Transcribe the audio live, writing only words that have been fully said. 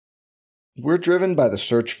We're driven by the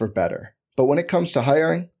search for better. But when it comes to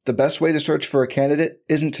hiring, the best way to search for a candidate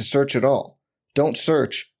isn't to search at all. Don't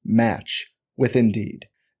search, match with Indeed.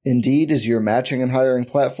 Indeed is your matching and hiring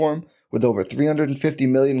platform with over 350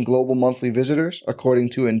 million global monthly visitors,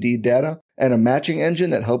 according to Indeed data, and a matching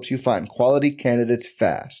engine that helps you find quality candidates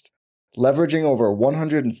fast. Leveraging over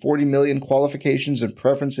 140 million qualifications and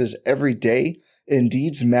preferences every day,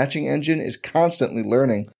 Indeed's matching engine is constantly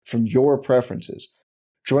learning from your preferences.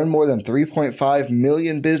 Join more than 3.5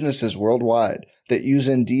 million businesses worldwide that use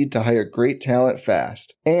Indeed to hire great talent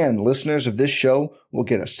fast. And listeners of this show will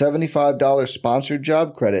get a $75 sponsored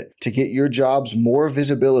job credit to get your jobs more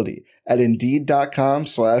visibility at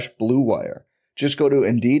Indeed.com/Blue Wire. Just go to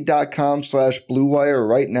Indeed.com/Blue Wire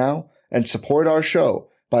right now and support our show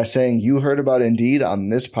by saying you heard about Indeed on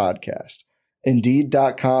this podcast.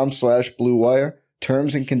 Indeed.com/Blue Wire.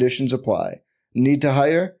 Terms and conditions apply. Need to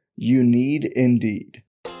hire? You need Indeed.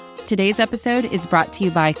 Today's episode is brought to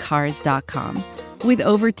you by Cars.com. With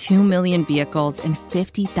over 2 million vehicles and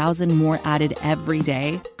 50,000 more added every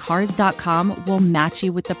day, Cars.com will match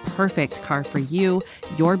you with the perfect car for you,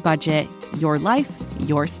 your budget, your life,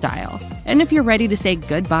 your style. And if you're ready to say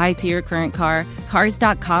goodbye to your current car,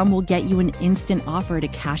 Cars.com will get you an instant offer to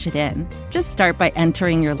cash it in. Just start by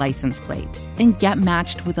entering your license plate and get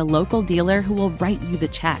matched with a local dealer who will write you the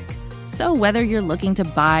check. So whether you're looking to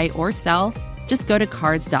buy or sell, just go to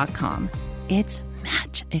Cars.com. It's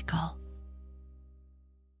magical.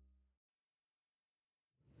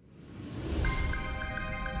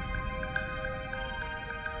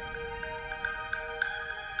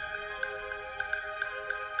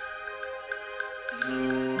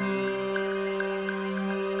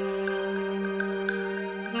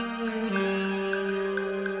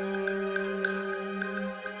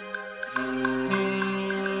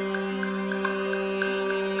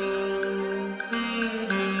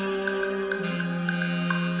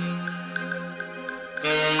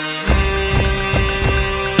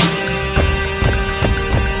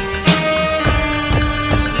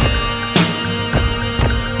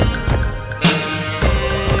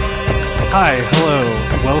 Hi, hello.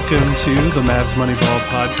 Welcome to the Mavs Moneyball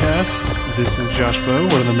podcast. This is Josh Bowe,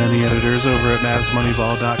 one of the many editors over at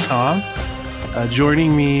MavsMoneyball.com.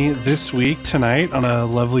 Joining me this week, tonight, on a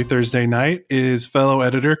lovely Thursday night, is fellow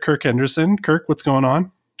editor Kirk Henderson. Kirk, what's going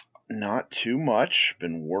on? Not too much.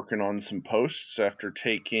 Been working on some posts after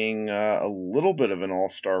taking a little bit of an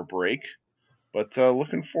all-star break, but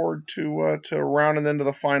looking forward to rounding into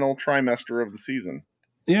the final trimester of the season.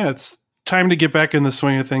 Yeah, it's time to get back in the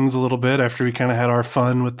swing of things a little bit after we kind of had our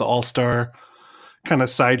fun with the all-star kind of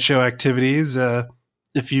sideshow activities.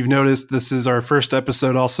 If you've noticed, this is our first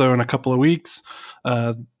episode also in a couple of weeks.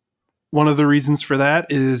 One of the reasons for that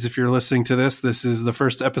is if you're listening to this, this is the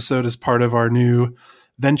first episode as part of our new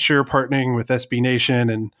venture partnering with SB Nation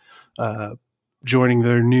and joining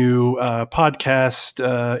their new podcast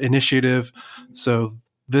initiative. So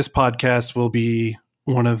this podcast will be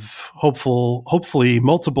one of hopefully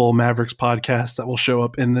multiple Mavericks podcasts that will show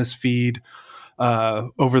up in this feed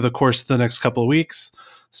over the course of the next couple of weeks.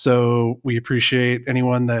 So we appreciate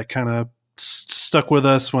anyone that kind of stuck with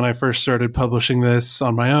us when I first started publishing this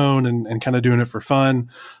on my own and kind of doing it for fun.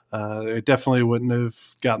 I definitely wouldn't have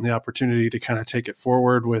gotten the opportunity to kind of take it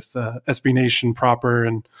forward with SB Nation proper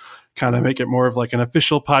and kind of make it more of like an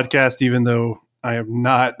official podcast, even though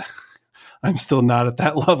I'm still not at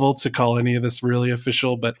that level to call any of this really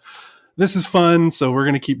official, but this is fun. So we're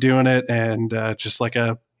going to keep doing it. And just like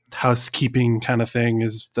a housekeeping kind of thing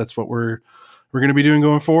that's what we're going to be doing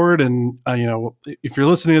going forward. And, if you're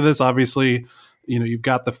listening to this, obviously, you've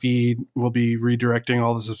got the feed. We'll be redirecting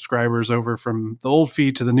all the subscribers over from the old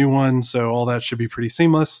feed to the new one. So all that should be pretty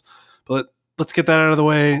seamless, but let's get that out of the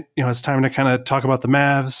way. It's time to kind of talk about the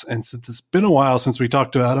Mavs. And since it's been a while since we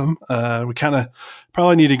talked about them, we kind of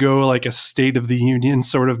probably need to go like a State of the Union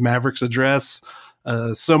sort of Mavericks address.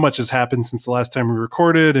 So much has happened since the last time we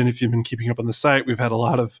recorded. And if you've been keeping up on the site, we've had a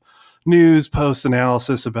lot of news, posts,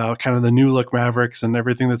 analysis about kind of the new look Mavericks and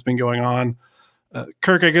everything that's been going on.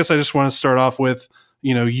 Kirk, I guess I just want to start off with,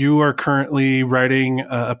 you are currently writing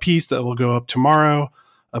a piece that will go up tomorrow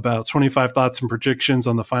about 25 thoughts and predictions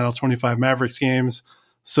on the final 25 Mavericks games.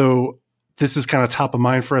 So this is kind of top of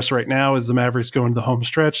mind for us right now as the Mavericks go into the home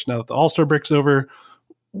stretch. Now that the All-Star break's over,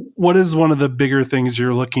 what is one of the bigger things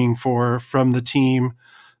you're looking for from the team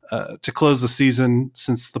to close the season,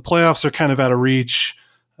 since the playoffs are kind of out of reach?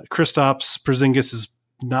 Kristaps Porzingis is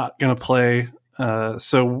not going to play.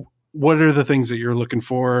 So what are the things that you're looking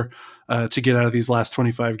for to get out of these last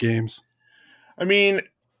 25 games? I mean,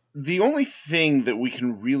 the only thing that we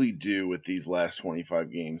can really do with these last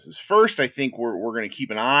 25 games is, first, I think we're going to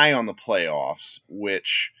keep an eye on the playoffs,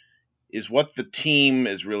 which is what the team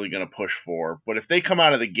is really going to push for. But if they come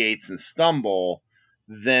out of the gates and stumble,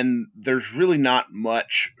 then there's really not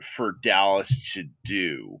much for Dallas to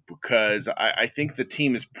do, because I think the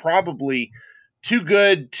team is probably too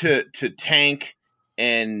good to tank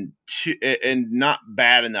and not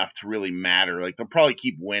bad enough to really matter. Like, they'll probably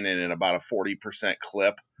keep winning at about a 40%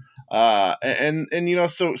 clip.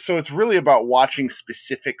 So it's really about watching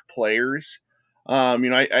specific players.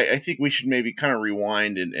 I think we should maybe kind of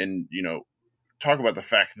rewind and talk about the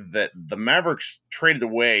fact that the Mavericks traded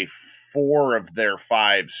away 4 of their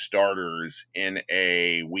 5 starters in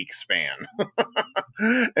a week span.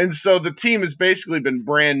 And so the team has basically been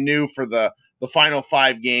brand new for the final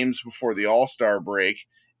 5 games before the All-Star break.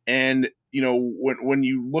 And, when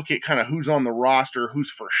you look at kind of who's on the roster, who's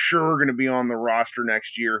for sure going to be on the roster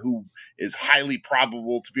next year, who is highly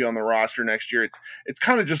probable to be on the roster next year, it's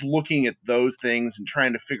kind of just looking at those things and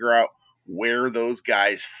trying to figure out where those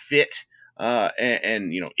guys fit,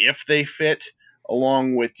 and if they fit,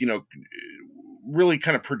 along with, really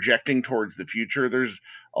kind of projecting towards the future.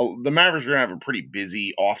 The Mavericks are going to have a pretty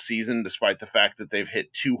busy offseason, despite the fact that they've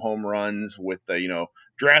hit 2 home runs with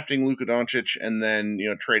drafting Luka Doncic and then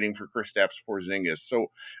trading for Kristaps Porzingis.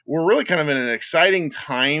 So we're really kind of in an exciting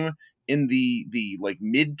time in the like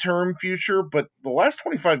midterm future, but the last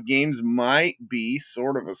 25 games might be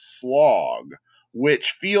sort of a slog,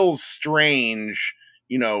 which feels strange.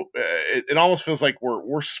 It almost feels like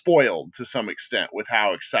we're spoiled to some extent with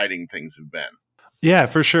how exciting things have been. Yeah,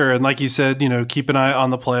 for sure. And like you said, keep an eye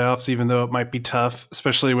on the playoffs, even though it might be tough,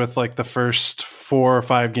 especially with like the first 4 or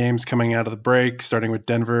 5 games coming out of the break, starting with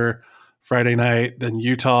Denver Friday night, then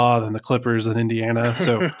Utah, then the Clippers, and Indiana.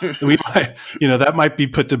 So we might, that might be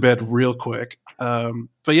put to bed real quick. But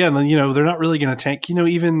yeah, and then, they're not really going to tank,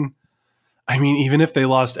 even if they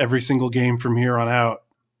lost every single game from here on out,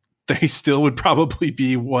 they still would probably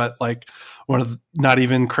be one of not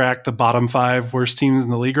even crack the bottom 5 worst teams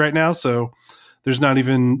in the league right now. So there's not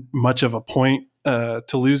even much of a point to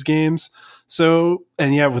lose games. So,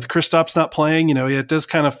 and yeah, with Kristaps not playing, it does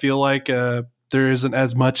kind of feel like there isn't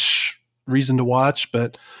as much reason to watch.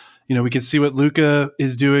 But, we can see what Luka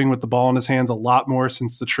is doing with the ball in his hands a lot more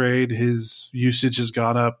since the trade. His usage has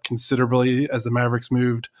gone up considerably as the Mavericks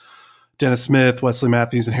moved Dennis Smith, Wesley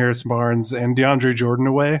Matthews, and Harrison Barnes, and DeAndre Jordan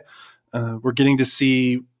away. We're getting to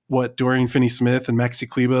see what Dorian Finney-Smith and Maxi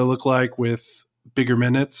Kleber look like with bigger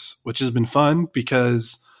minutes, which has been fun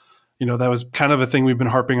because, that was kind of a thing we've been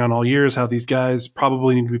harping on all year, is how these guys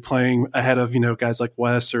probably need to be playing ahead of, guys like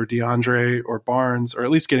West or DeAndre or Barnes, or at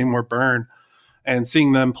least getting more burn. And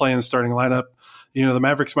seeing them play in the starting lineup, the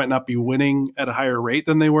Mavericks might not be winning at a higher rate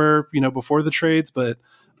than they were, before the trades, but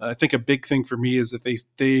I think a big thing for me is that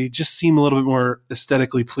they just seem a little bit more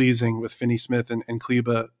aesthetically pleasing with Finney-Smith and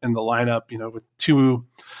Kleber in the lineup, with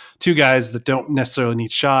two guys that don't necessarily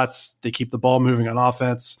need shots. They keep the ball moving on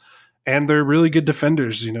offense, and they're really good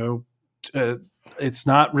defenders. It's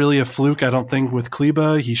not really a fluke, I don't think, with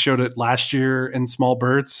Kleber. He showed it last year in small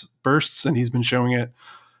bursts, and he's been showing it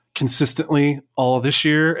consistently all of this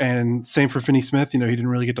year. And same for Finney-Smith. He didn't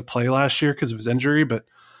really get to play last year because of his injury, but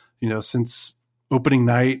since opening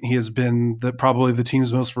night, he has been probably the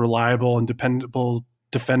team's most reliable and dependable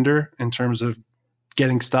defender in terms of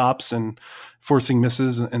getting stops and forcing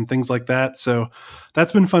misses and things like that. So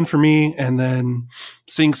that's been fun for me. And then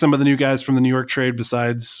seeing some of the new guys from the New York trade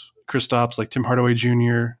besides Kristaps, like Tim Hardaway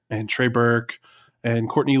Jr. and Trey Burke and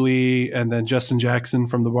Courtney Lee, and then Justin Jackson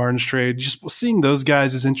from the Barnes trade. Just seeing those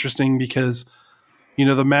guys is interesting because,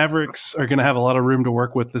 the Mavericks are going to have a lot of room to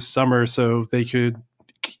work with this summer, so they could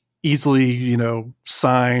easily,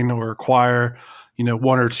 sign or acquire,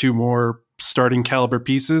 1 or 2 more starting caliber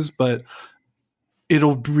pieces. But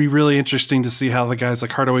it'll be really interesting to see how the guys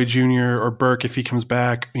like Hardaway Jr. or Burke, if he comes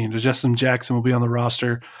back, Justin Jackson will be on the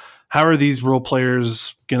roster. How are these role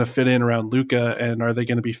players going to fit in around Luka, and are they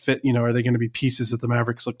going to be fit? Are they going to be pieces that the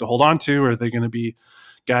Mavericks look to hold on to, or are they going to be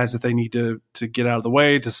guys that they need to get out of the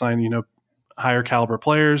way to sign, higher caliber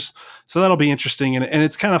players? So that'll be interesting. And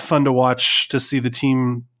it's kind of fun to watch, to see the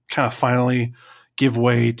team kind of finally give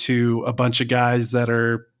way to a bunch of guys that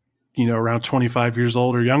are, around 25 years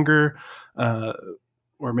old or younger,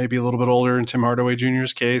 or maybe a little bit older in Tim Hardaway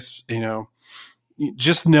Jr.'s case.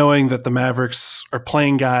 Just knowing that the Mavericks are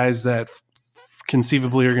playing guys that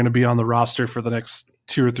conceivably are going to be on the roster for the next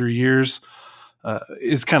 2 or 3 years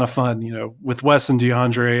is kind of fun. With Wes and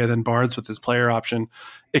DeAndre and then Barnes with his player option,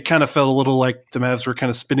 it kind of felt a little like the Mavs were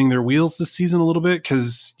kind of spinning their wheels this season a little bit,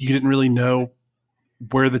 because you didn't really know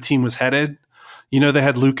where the team was headed. they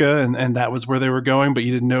had Luka and that was where they were going, but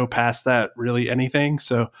you didn't know past that really anything.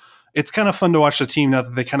 So it's kind of fun to watch the team now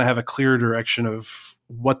that they kind of have a clear direction of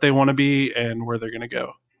what they want to be and where they're going to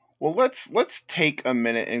go. Well, let's take a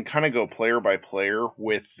minute and kind of go player by player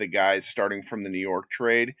with the guys starting from the New York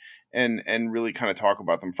trade and really kind of talk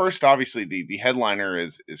about them. First, obviously, the headliner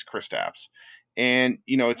is Kristaps. And,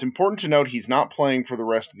 it's important to note he's not playing for the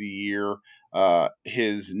rest of the year.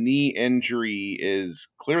 His knee injury is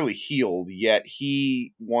clearly healed, yet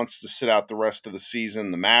he wants to sit out the rest of the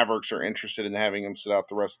season. The Mavericks are interested in having him sit out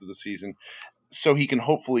the rest of the season, so he can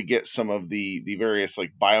hopefully get some of the various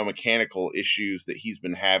like biomechanical issues that he's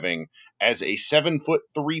been having as a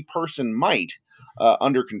 7'3" person might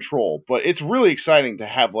under control. But it's really exciting to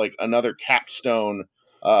have like another capstone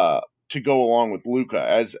to go along with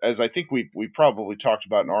Luka. As I think we probably talked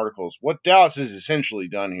about in articles, what Dallas has essentially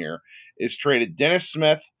done here is traded Dennis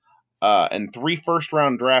Smith and 3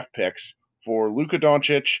 first-round draft picks for Luka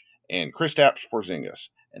Doncic and Kristaps Porzingis,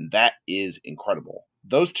 and that is incredible.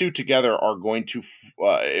 Those two together are going to,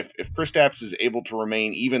 if Kristaps is able to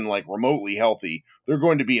remain even like remotely healthy, they're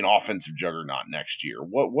going to be an offensive juggernaut next year.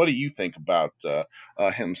 What do you think about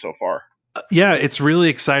him so far? Yeah, it's really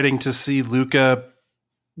exciting to see Luka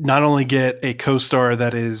not only get a co-star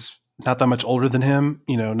that is not that much older than him,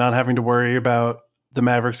 not having to worry about the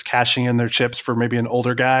Mavericks cashing in their chips for maybe an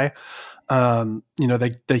older guy.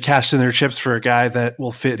 They cashed in their chips for a guy that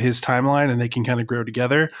will fit his timeline and they can kind of grow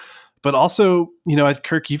together. But also,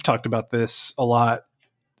 Kirk, you've talked about this a lot.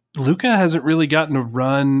 Luka hasn't really gotten to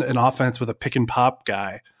run an offense with a pick and pop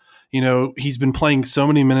guy. He's been playing so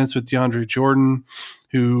many minutes with DeAndre Jordan,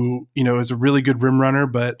 who, is a really good rim runner,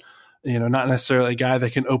 but, not necessarily a guy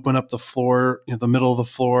that can open up the floor, the middle of the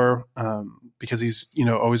floor, because he's,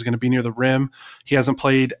 always going to be near the rim. He hasn't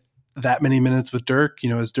played that many minutes with Dirk,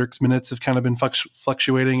 as Dirk's minutes have kind of been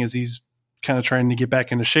fluctuating as he's kind of trying to get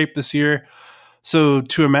back into shape this year. So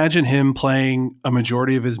to imagine him playing a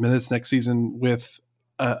majority of his minutes next season with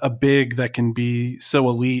a big that can be so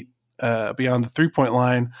elite beyond the 3-point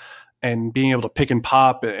line and being able to pick and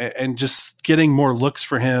pop and just getting more looks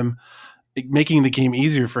for him, making the game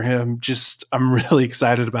easier for him, I'm really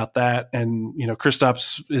excited about that. And,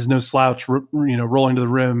 Kristaps is no slouch, rolling to the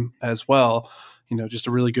rim as well. Just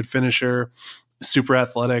a really good finisher, super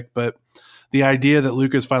athletic, but the idea that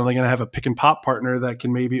Luka is finally going to have a pick and pop partner that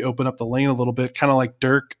can maybe open up the lane a little bit, kind of like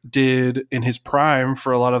Dirk did in his prime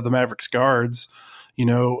for a lot of the Mavericks guards.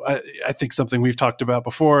 I think something we've talked about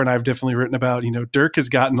before, and I've definitely written about, Dirk has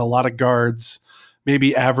gotten a lot of guards,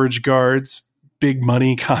 maybe average guards, big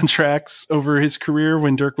money contracts over his career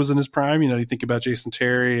when Dirk was in his prime. You think about Jason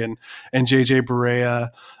Terry and JJ Barea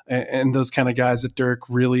and those kind of guys that Dirk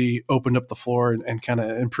really opened up the floor and kind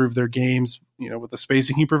of improved their games, with the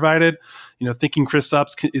spacing he provided. Thinking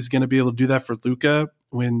Kristaps is going to be able to do that for Luka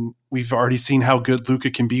when we've already seen how good Luka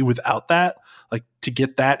can be without that. Like, to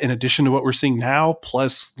get that in addition to what we're seeing now,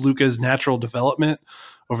 plus Luka's natural development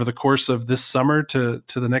over the course of this summer to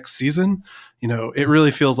the next season, it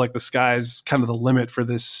really feels like the sky's kind of the limit for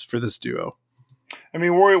this duo. I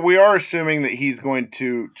mean, we are assuming that he's going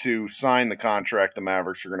to sign the contract the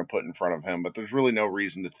Mavericks are going to put in front of him, but there's really no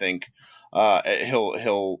reason to think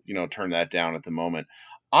he'll turn that down at the moment.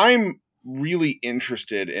 I'm really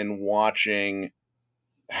interested in watching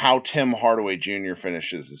how Tim Hardaway Jr.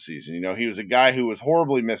 finishes the season. He was a guy who was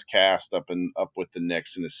horribly miscast up with the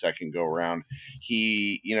Knicks in his second go round.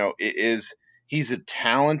 He's a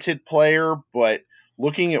talented player, but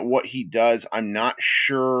looking at what he does, I'm not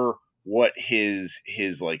sure what his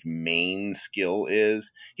like main skill is.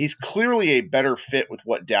 He's clearly a better fit with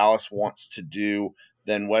what Dallas wants to do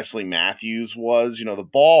than Wesley Matthews was. The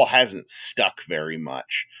ball hasn't stuck very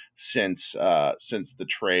much since the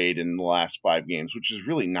trade in the last 5 games, which is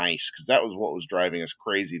really nice because that was what was driving us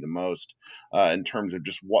crazy the most in terms of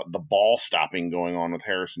just what the ball stopping going on with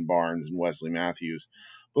Harrison Barnes and Wesley Matthews.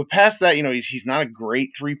 But past that, he's not a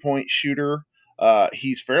great 3-point shooter.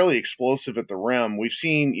 He's fairly explosive at the rim. We've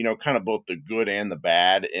seen, kind of both the good and the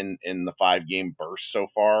bad in the 5-game burst so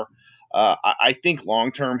far. I think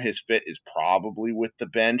long-term his fit is probably with the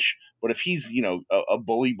bench, but if he's, a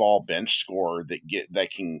bully ball bench scorer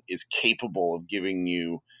is capable of giving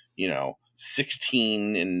you,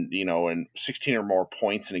 16 and 16 or more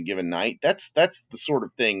points in a given night, that's the sort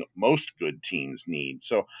of thing most good teams need.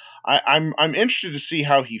 So I'm interested to see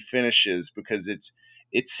how he finishes, because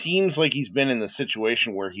it seems like he's been in the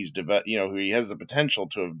situation where he has the potential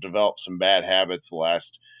to have developed some bad habits the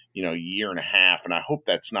last, year and a half. And I hope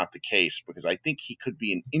that's not the case, because I think he could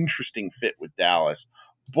be an interesting fit with Dallas.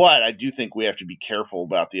 But I do think we have to be careful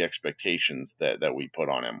about the expectations that we put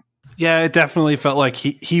on him. Yeah, it definitely felt like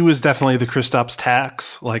he was definitely the Kristaps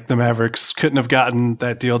tax. Like the Mavericks couldn't have gotten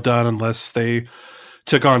that deal done unless they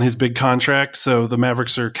took on his big contract. So the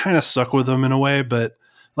Mavericks are kind of stuck with him in a way. But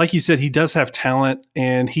like you said, he does have talent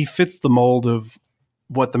and he fits the mold of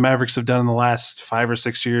what the Mavericks have done in the last 5 or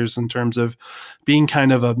 6 years in terms of being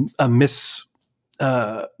kind of a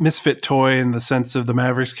misfit toy, in the sense of the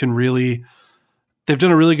Mavericks can really, they've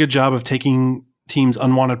done a really good job of taking teams'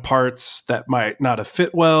 unwanted parts that might not have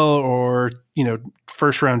fit well, or, you know,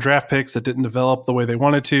 first round draft picks that didn't develop the way they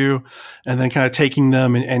wanted to, and then kind of taking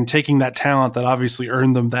them and taking that talent that obviously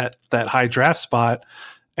earned them that high draft spot,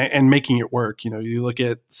 and making it work. You know, you look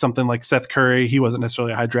at something like Seth Curry, he wasn't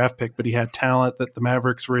necessarily a high draft pick, but he had talent that the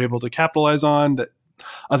Mavericks were able to capitalize on that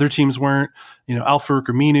other teams weren't. You know, Al-Farouq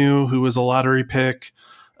Aminu, who was a lottery pick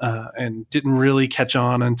and didn't really catch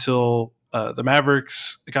on until the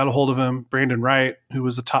Mavericks got a hold of him. Brandon Wright, who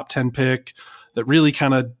was a top 10 pick that really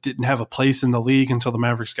kind of didn't have a place in the league until the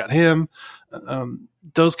Mavericks got him.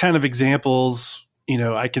 Those kind of examples, you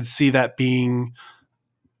know, I could see that being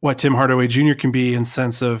what Tim Hardaway Jr. can be, in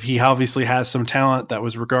sense of he obviously has some talent that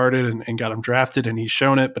was regarded and got him drafted, and he's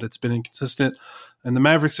shown it, but it's been inconsistent. And the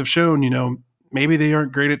Mavericks have shown, you know, maybe they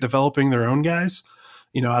aren't great at developing their own guys,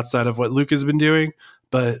 you know, outside of what Luke has been doing,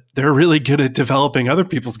 but they're really good at developing other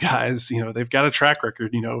people's guys. You know, they've got a track record.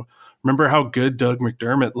 You know, remember how good Doug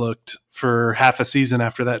McDermott looked for half a season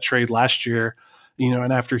after that trade last year, you know,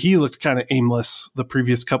 and after he looked kind of aimless the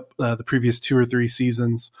previous 2 or 3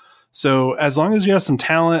 seasons. So as long as you have some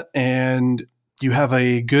talent and you have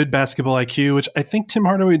a good basketball IQ, which I think Tim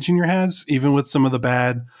Hardaway Jr. has, even with some of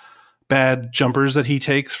the bad jumpers that he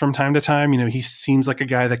takes from time to time, you know, he seems like a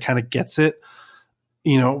guy that kind of gets it.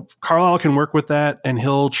 You know, Carlisle can work with that, and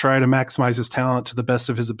he'll try to maximize his talent to the best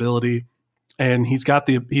of his ability. And he's got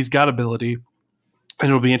ability, and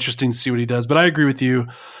it'll be interesting to see what he does. But I agree with you.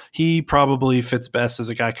 He probably fits best as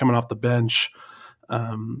a guy coming off the bench.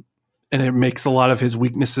 And it makes a lot of his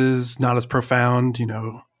weaknesses not as profound. You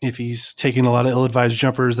know, if he's taking a lot of ill-advised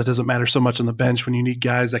jumpers, that doesn't matter so much on the bench when you need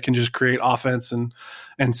guys that can just create offense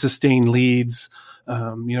and sustain leads.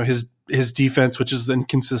 You know, his defense, which is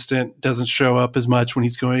inconsistent, doesn't show up as much when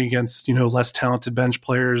he's going against, you know, less talented bench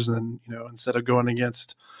players than, you know, instead of going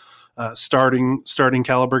against starting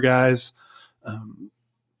caliber guys.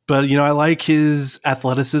 But, you know, I like his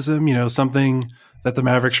athleticism, you know, something that the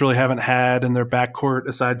Mavericks really haven't had in their backcourt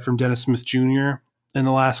aside from Dennis Smith Jr. in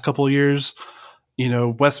the last couple of years. You know,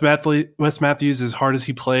 Wes Matthews, as hard as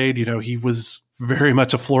he played, you know, he was very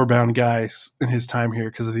much a floor-bound guy in his time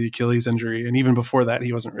here because of the Achilles injury. And even before that,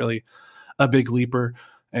 he wasn't really a big leaper.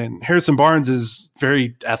 And Harrison Barnes is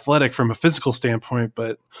very athletic from a physical standpoint,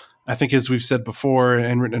 but I think, as we've said before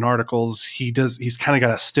and written in articles, he's kind of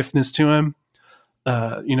got a stiffness to him.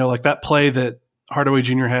 You know, like that play that Hardaway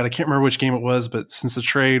Jr. had, I can't remember which game it was, but since the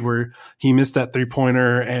trade where he missed that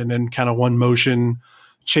 3-pointer and then kind of one motion,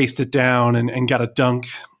 chased it down and got a dunk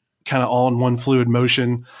kind of all in one fluid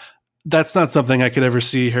motion. That's not something I could ever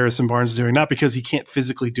see Harrison Barnes doing, not because he can't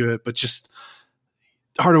physically do it, but just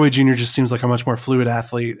Hardaway Jr. just seems like a much more fluid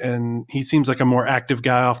athlete, and he seems like a more active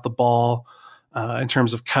guy off the ball in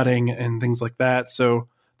terms of cutting and things like that. So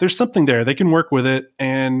there's something there. They can work with it,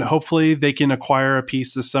 and hopefully they can acquire a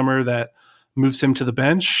piece this summer that moves him to the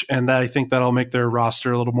bench, and that I think that'll make their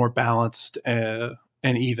roster a little more balanced and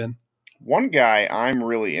even. One guy I'm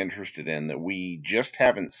really interested in that we just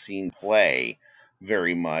haven't seen play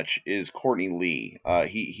very much is Courtney Lee.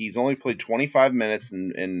 He's only played 25 minutes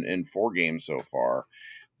in 4 games so far,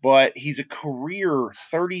 but he's a career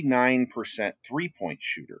 39% 3-point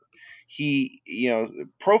shooter. He, you know,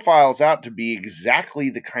 profiles out to be exactly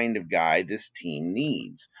the kind of guy this team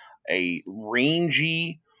needs. A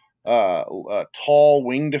rangy, tall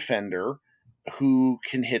wing defender who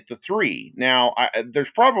can hit the 3. Now,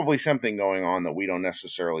 there's probably something going on that we don't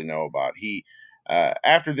necessarily know about.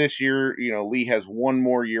 After this year, you know, Lee has one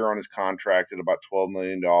more year on his contract at about $12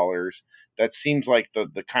 million. That seems like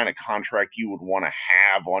the kind of contract you would want to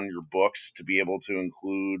have on your books to be able to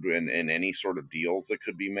include in any sort of deals that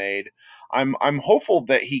could be made. I'm hopeful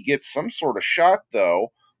that he gets some sort of shot,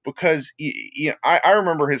 though, because I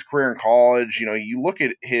remember his career in college. You know, you look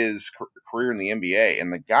at his career in the NBA,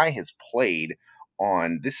 and the guy has played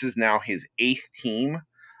on, this is now his 8th team,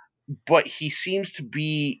 but he seems to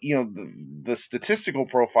be, you know, the statistical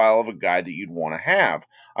profile of a guy that you'd want to have.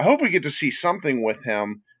 I hope we get to see something with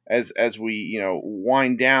him as we, you know,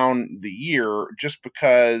 wind down the year, just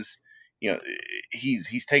because, you know,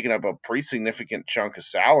 he's taken up a pretty significant chunk of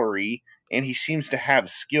salary, and he seems to have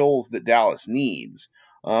skills that Dallas needs.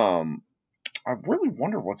 I really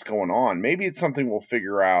wonder what's going on. Maybe it's something we'll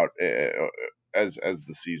figure out as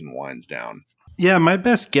the season winds down. Yeah, my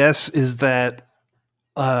best guess is that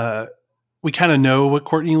we kind of know what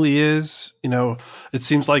Courtney Lee is. It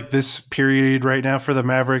seems like this period right now for the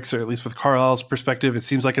Mavericks, or at least with Carlisle's perspective, it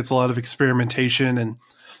seems like it's a lot of experimentation and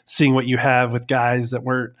seeing what you have with guys that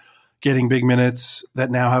weren't getting big minutes that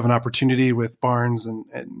now have an opportunity with Barnes and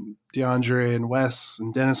DeAndre and Wes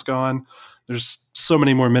and Dennis gone. There's so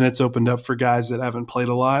many more minutes opened up for guys that haven't played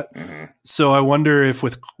a lot. Mm-hmm. So I wonder if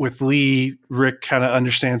with Lee, Rick kind of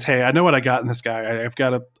understands, hey, I know what I got in this guy. I've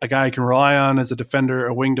got a guy I can rely on as a defender,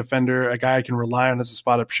 a wing defender, a guy I can rely on as a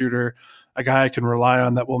spot-up shooter, a guy I can rely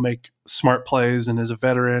on that will make smart plays and is a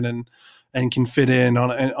veteran and can fit in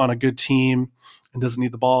on a good team and doesn't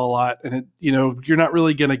need the ball a lot. And you're not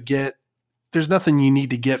really going to get – there's nothing you need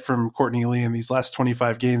to get from Courtney Lee in these last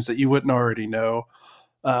 25 games that you wouldn't already know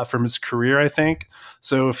from his career, I think.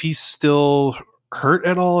 So if he's still hurt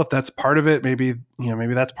at all, if that's part of it, maybe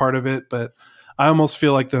that's part of it. But I almost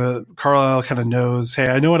feel like the Carlisle kind of knows, hey,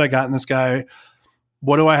 I know what I got in this guy.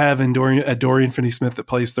 What do I have in Dorian Finney-Smith that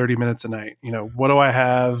plays 30 minutes a night? What do I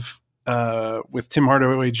have with Tim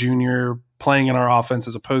Hardaway Jr. playing in our offense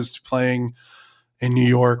as opposed to playing in New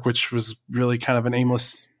York, which was really kind of an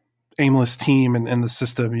aimless team in the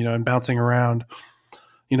system, and bouncing around.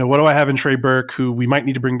 What do I have in Trey Burke, who we might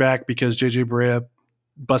need to bring back because JJ Barea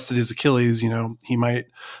busted his Achilles?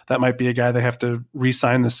 That might be a guy they have to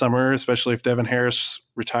re-sign this summer, especially if Devin Harris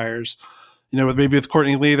retires. With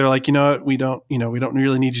Courtney Lee, they're like, we don't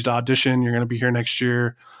really need you to audition. You're going to be here next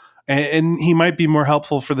year. And he might be more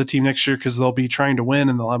helpful for the team next year because they'll be trying to win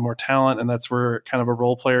and they'll have more talent. And that's where kind of a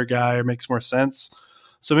role player guy makes more sense.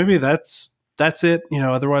 So maybe that's it.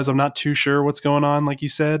 Otherwise I'm not too sure what's going on, like you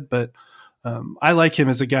said, but I like him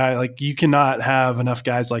as a guy. Like, you cannot have enough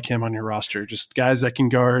guys like him on your roster, just guys that can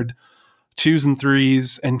guard 2s and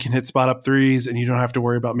 3s and can hit spot up 3s. And you don't have to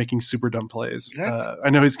worry about making super dumb plays. I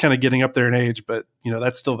know he's kind of getting up there in age, but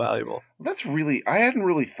that's still valuable. I hadn't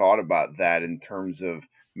really thought about that in terms of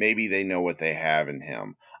maybe they know what they have in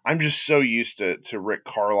him. I'm just so used to Rick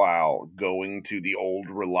Carlisle going to the old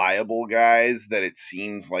reliable guys that it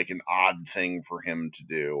seems like an odd thing for him to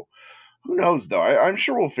do. Who knows, though? I'm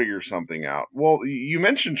sure we'll figure something out. Well, you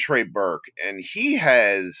mentioned Trey Burke, and he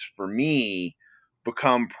has, for me,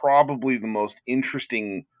 become probably the most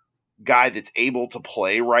interesting guy that's able to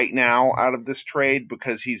play right now out of this trade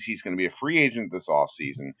because he's going to be a free agent this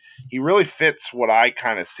offseason. He really fits what I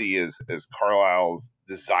kind of see as Carlisle's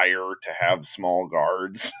desire to have small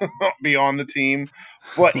guards be on the team.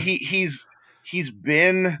 But he's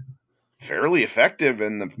been fairly effective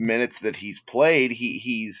in the minutes that he's played.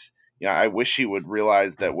 I wish he would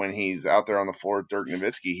realize that when he's out there on the floor with Dirk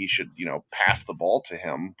Nowitzki, he should, pass the ball to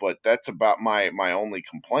him. But that's about my only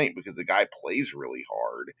complaint because the guy plays really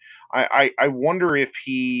hard. I wonder if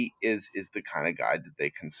he is the kind of guy that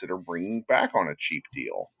they consider bringing back on a cheap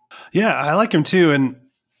deal. Yeah, I like him too. And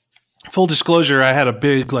full disclosure, I had a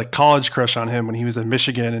big college crush on him when he was in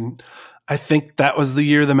Michigan, and I think that was the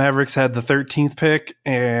year the Mavericks had the 13th pick,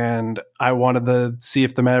 and I wanted to see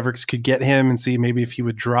if the Mavericks could get him and see maybe if he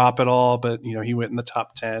would drop at all. But, he went in the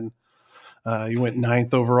top 10. He went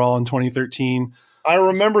 9th overall in 2013. I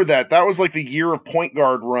remember that. That was like the year of point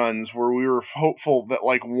guard runs where we were hopeful that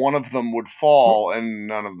one of them would fall, and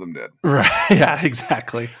none of them did. Right. Yeah,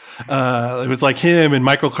 exactly. It was like him and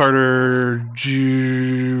Michael Carter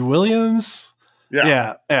Williams.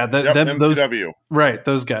 Yeah. Those right,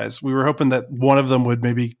 those guys. We were hoping that one of them would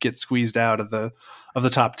maybe get squeezed out of the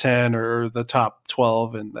top 10 or the top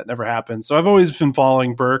 12, and that never happened. So I've always been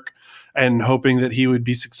following Burke and hoping that he would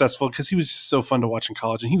be successful because he was just so fun to watch in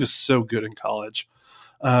college, and he was so good in college.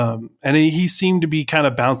 And he seemed to be kind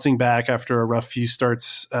of bouncing back after a rough few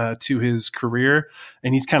starts to his career,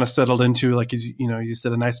 and he's kind of settled into, like you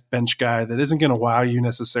said, a nice bench guy that isn't going to wow you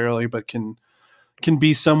necessarily, but can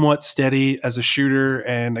be somewhat steady as a shooter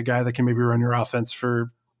and a guy that can maybe run your offense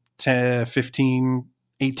for 10, 15,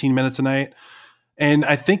 18 minutes a night. And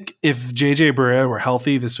I think if JJ Barea were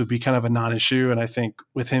healthy, this would be kind of a non-issue. And I think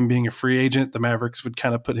with him being a free agent, the Mavericks would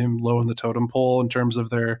kind of put him low in the totem pole in terms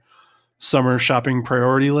of their summer shopping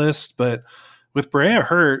priority list. But with Barea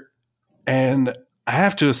hurt, and I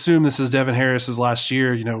have to assume this is Devin Harris's last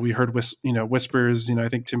year. We heard whispers. I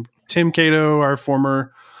think Tim Cato, our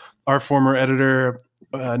former editor,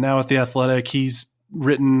 now at The Athletic, he's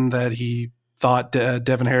written that he thought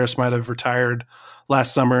Devin Harris might have retired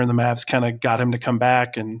last summer, and the Mavs kind of got him to come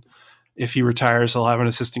back. And if he retires, he'll have an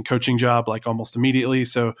assistant coaching job almost immediately.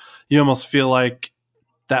 So you almost feel like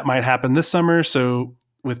that might happen this summer. So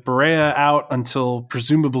with Barea out until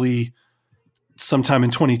presumably sometime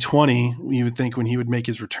in 2020, you would think when he would make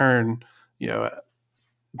his return,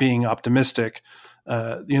 being optimistic.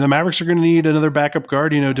 The Mavericks are going to need another backup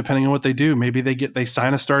guard, depending on what they do. Maybe they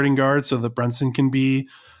sign a starting guard so that Brunson can be,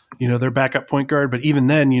 their backup point guard. But even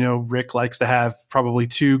then, Rick likes to have probably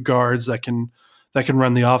two guards that can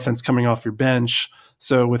run the offense coming off your bench.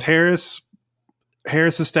 So with Harris's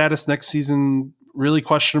status next season really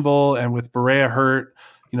questionable, and with Barea hurt,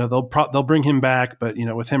 they'll bring him back, but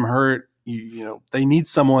with him hurt, they need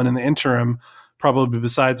someone in the interim, probably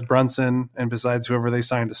besides Brunson and besides whoever they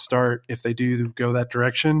sign to start, if they do go that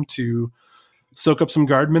direction, to soak up some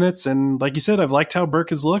guard minutes. And like you said, I've liked how Burke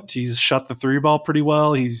has looked. He's shot the three ball pretty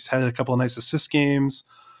well. He's had a couple of nice assist games.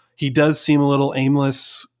 He does seem a little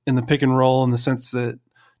aimless in the pick and roll, in the sense that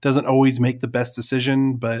doesn't always make the best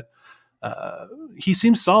decision, but he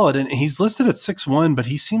seems solid, and he's listed at 6'1", but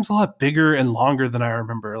he seems a lot bigger and longer than I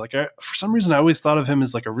remember. For some reason, I always thought of him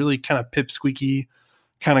as like a really kind of pipsqueaky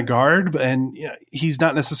kind of guard, and he's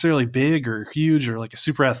not necessarily big or huge or like a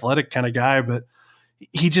super athletic kind of guy, but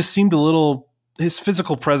he just seemed his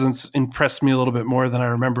physical presence impressed me a little bit more than I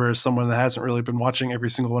remember, as someone that hasn't really been watching every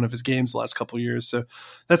single one of his games the last couple of years. So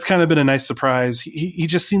that's kind of been a nice surprise. He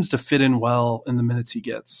just seems to fit in well in the minutes he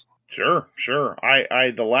gets. Sure.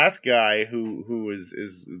 I the last guy who is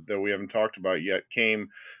that we haven't talked about yet came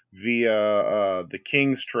via the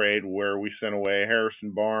Kings trade, where we sent away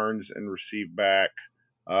Harrison Barnes and received back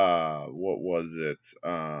what was it?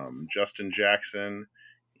 Justin Jackson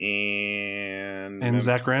and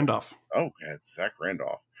Zach Randolph. Oh, yeah, it's Zach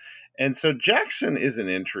Randolph. And so Jackson is an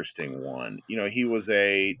interesting one. He was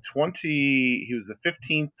the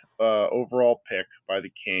 15th overall pick by the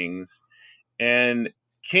Kings, and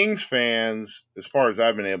Kings fans, as far as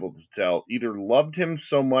I've been able to tell, either loved him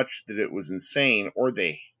so much that it was insane, or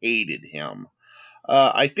they hated him.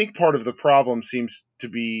 I think part of the problem seems to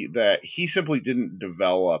be that he simply didn't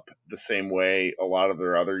develop the same way a lot of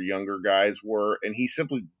their other younger guys were, and he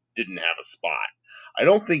simply didn't have a spot. I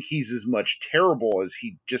don't think he's as much terrible as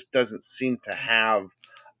he just doesn't seem to have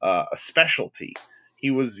a specialty.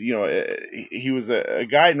 He was, a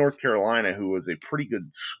guy in North Carolina who was a pretty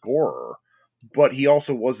good scorer, but he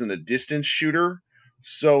also wasn't a distance shooter.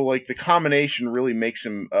 So, the combination really makes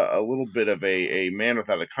him a little bit of a man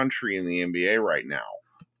without a country in the NBA right now.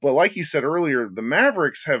 But like you said earlier, the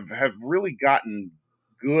Mavericks have really gotten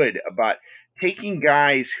good about taking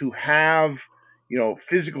guys who have,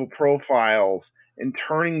 physical profiles and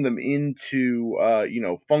turning them into,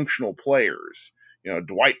 functional players.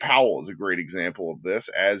 Dwight Powell is a great example of this,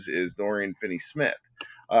 as is Dorian Finney-Smith.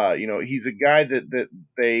 He's a guy that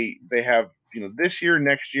they have, this year,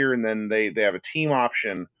 next year, and then they have a team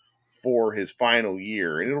option for his final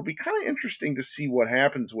year. And it'll be kind of interesting to see what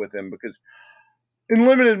happens with him, because in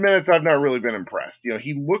limited minutes, I've not really been impressed.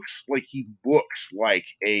 He looks like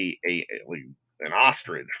an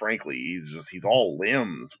ostrich, frankly. He's all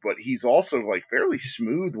limbs, but he's also fairly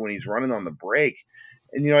smooth when he's running on the break.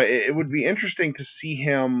 And, it would be interesting to see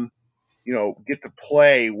him, get to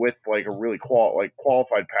play with a really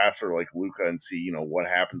qualified passer like Luka, and see, what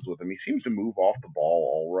happens with him. He seems to move off the ball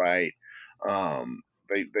all right.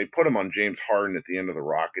 They put him on James Harden at the end of the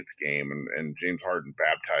Rockets game, and James Harden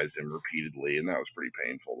baptized him repeatedly, and that was pretty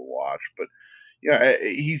painful to watch. But yeah,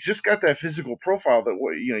 he's just got that physical profile that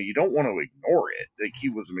you don't want to ignore it. He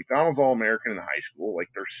was a McDonald's All-American in high school.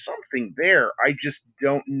 There's something there. I just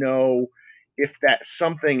don't know if that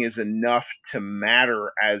something is enough to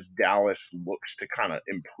matter as Dallas looks to kind of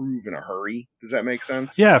improve in a hurry. Does that make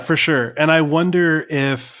sense? Yeah, for sure. And I wonder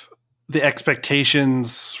if the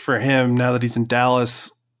expectations for him, now that he's in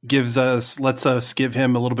Dallas, lets us give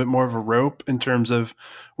him a little bit more of a rope in terms of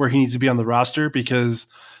where he needs to be on the roster. Because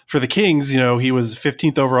for the Kings, he was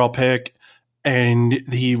 15th overall pick, and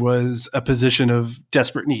he was a position of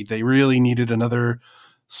desperate need. They really needed another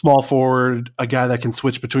small forward, a guy that can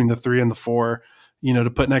switch between the 3 and the 4, to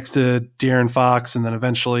put next to De'Aaron Fox, and then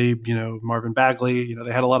eventually, Marvin Bagley.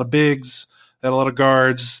 They had a lot of bigs, they had a lot of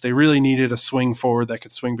guards. They really needed a swing forward that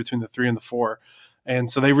could swing between the 3 and the 4. And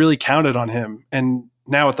so they really counted on him. And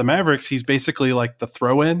now at the Mavericks, he's basically like the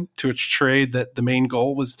throw-in to a trade that the main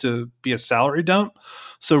goal was to be a salary dump.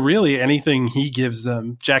 So really anything he gives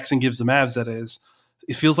them, Jackson gives the Mavs, that is,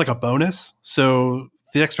 it feels like a bonus. So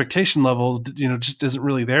the expectation level, just isn't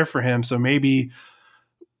really there for him. So maybe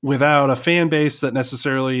without a fan base that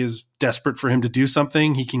necessarily is desperate for him to do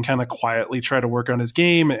something, he can kind of quietly try to work on his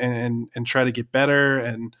game and try to get better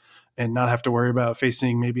and not have to worry about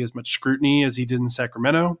facing maybe as much scrutiny as he did in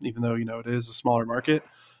Sacramento, even though, it is a smaller market.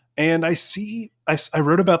 And I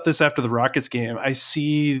wrote about this after the Rockets game. I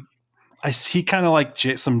see kind of like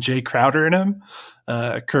some Jay Crowder in him.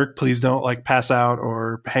 Kirk, please don't pass out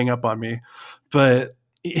or hang up on me. But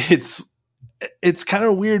it's kind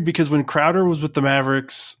of weird because when Crowder was with the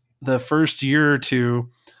Mavericks the first year or two,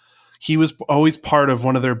 he was always part of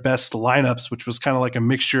one of their best lineups, which was kind of like a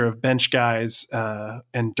mixture of bench guys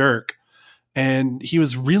and Dirk. And he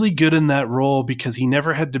was really good in that role because he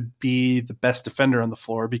never had to be the best defender on the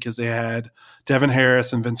floor because they had Devin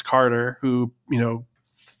Harris and Vince Carter, who,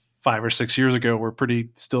 5 or 6 years ago were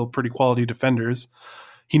still pretty quality defenders.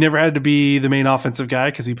 He never had to be the main offensive guy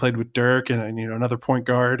because he played with Dirk and another point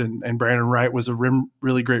guard, and Brandon Wright was a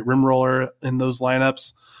really great rim roller in those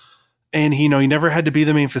lineups. And he never had to be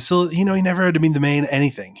the main facility. He never had to be the main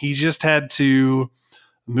anything. He just had to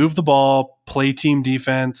move the ball, play team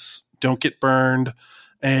defense, don't get burned,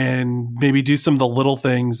 and maybe do some of the little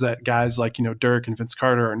things that guys like Dirk and Vince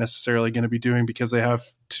Carter are necessarily going to be doing because they have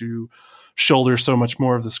to shoulder so much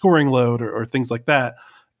more of the scoring load or things like that.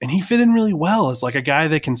 And he fit in really well as like a guy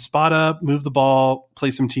that can spot up, move the ball, play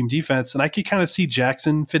some team defense. And I could kind of see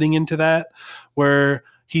Jackson fitting into that, where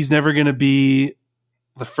he's never going to be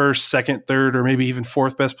the first, second, third, or maybe even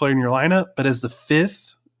fourth best player in your lineup. But as the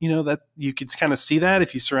fifth, that you could kind of see that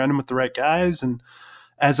if you surround him with the right guys. And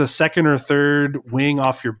as a second or third wing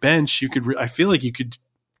off your bench, I feel like you could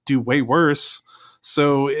do way worse.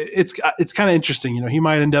 So it's kind of interesting. He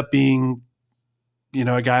might end up being,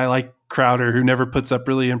 a guy like Crowder who never puts up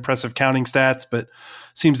really impressive counting stats, but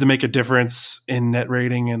seems to make a difference in net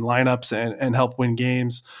rating and lineups and help win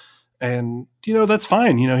games. And, that's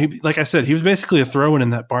fine. He, like I said, he was basically a throw-in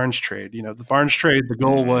that Barnes trade. The Barnes trade, the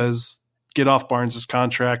goal was get off Barnes'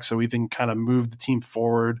 contract so we can kind of move the team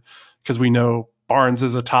forward because we know Barnes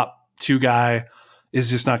as a top 2 guy is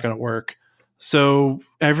just not going to work. So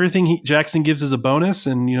everything Jackson gives is a bonus.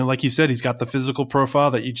 And, like you said, he's got the physical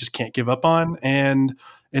profile that you just can't give up on. And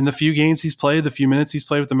in the few games he's played, the few minutes he's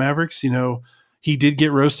played with the Mavericks, he did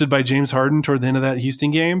get roasted by James Harden toward the end of that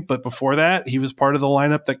Houston game. But before that, he was part of the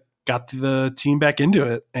lineup that got the team back into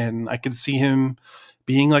it. And I could see him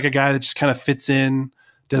being like a guy that just kind of fits in,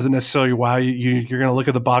 doesn't necessarily wow you. You're going to look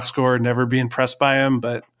at the box score and never be impressed by him,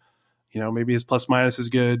 but maybe his plus minus is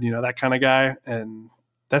good, that kind of guy. And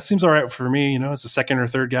that seems all right for me, as a second or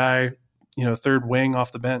third guy, third wing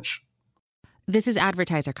off the bench. This is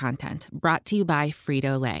advertiser content brought to you by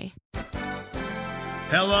Frito-Lay.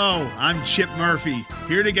 Hello, I'm Chip Murphy,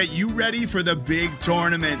 here to get you ready for the big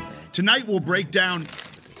tournament. Tonight we break down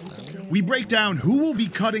who will be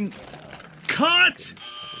cutting. Cut!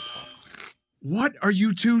 What are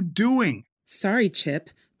you two doing? Sorry, Chip.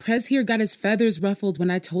 Prez here got his feathers ruffled when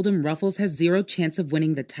I told him Ruffles has 0 chance of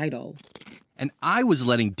winning the title. And I was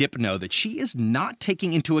letting Dip know that she is not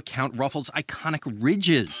taking into account Ruffles' iconic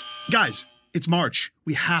ridges. Guys, it's March.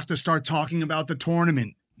 We have to start talking about the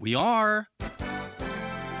tournament. We are.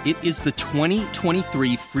 It is the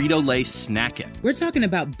 2023 Frito-Lay Snack It. We're talking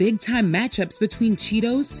about big-time matchups between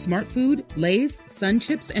Cheetos, Smart Food, Lay's, Sun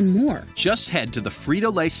Chips, and more. Just head to the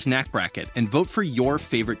Frito-Lay Snack Bracket and vote for your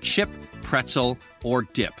favorite chip, pretzel, or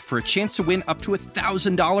dip for a chance to win up to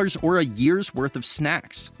 $1,000 or a year's worth of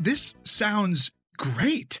snacks. This sounds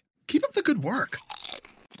great. Keep up the good work.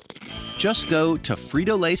 Just go to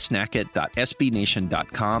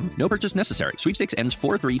fritolaysnackit.sbnation.com. No purchase necessary. Sweepstakes ends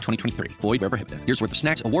 4/3/2023. Void where prohibited. Year's worth of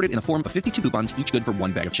snacks awarded in the form of 52 coupons, each good for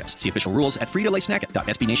 1 bag of chips. See official rules at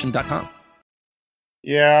fritolaysnackit.sbnation.com.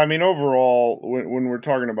 Yeah, I mean, overall, when we're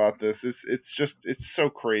talking about this, it's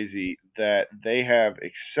so crazy that they have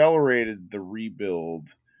accelerated the rebuild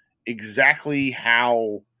exactly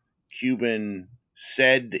how Cuban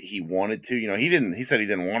said that he wanted to. He said he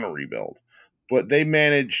didn't want to rebuild. But they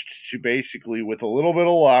managed to basically, with a little bit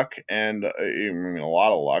of luck and a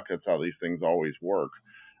lot of luck, that's how these things always work.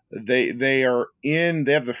 They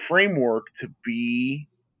have the framework to be,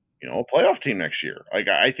 a playoff team next year. Like,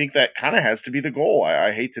 I think that kind of has to be the goal.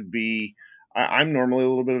 I hate to be, I'm normally a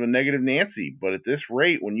little bit of a negative Nancy, but at this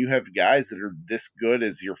rate, when you have guys that are this good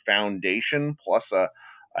as your foundation, plus a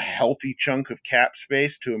healthy chunk of cap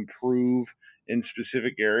space to improve in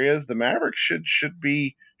specific areas, the Mavericks should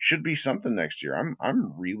be something next year. I'm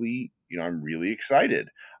really excited.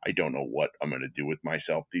 I don't know what I'm going to do with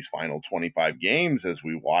myself these final 25 games as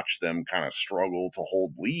we watch them kind of struggle to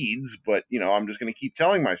hold leads, but I'm just going to keep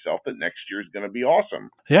telling myself that next year is going to be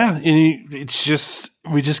awesome. Yeah, and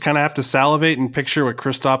we just kind of have to salivate and picture what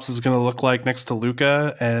Kristaps is going to look like next to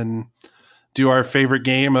Luka and do our favorite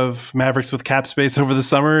game of Mavericks with cap space over the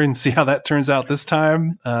summer and see how that turns out this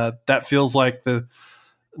time. That feels like the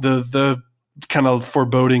kind of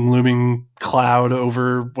foreboding looming cloud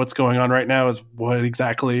over what's going on right now is what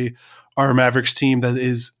exactly our Mavericks team that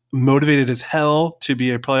is motivated as hell to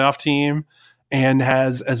be a playoff team and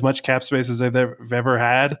has as much cap space as they've ever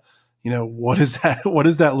had. What does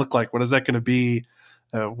that look like? What is that going to be?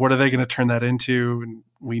 What are they going to turn that into? And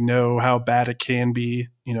we know how bad it can be,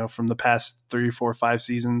 from the past 3, 4, 5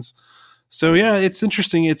 seasons. So yeah, it's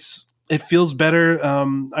interesting. It feels better.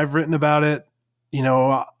 I've written about it.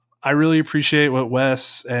 I really appreciate what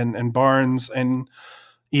Wes and Barnes, and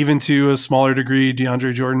even to a smaller degree,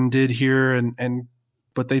 DeAndre Jordan did here, and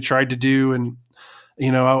what they tried to do. And,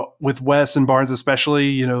 with Wes and Barnes,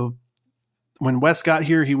 especially, when Wes got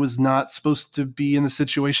here, he was not supposed to be in the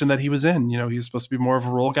situation that he was in. He was supposed to be more of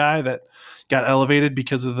a role guy that got elevated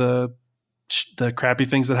because of the crappy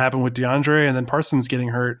things that happened with DeAndre and then Parsons getting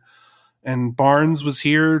hurt. And Barnes was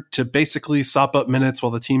here to basically sop up minutes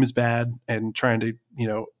while the team is bad and trying to,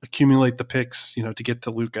 accumulate the picks, to get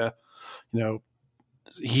to Luka.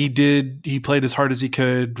 He played as hard as he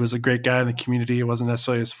could, was a great guy in the community. It wasn't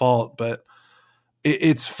necessarily his fault, but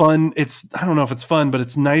it's fun. I don't know if it's fun, but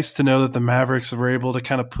it's nice to know that the Mavericks were able to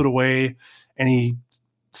kind of put away any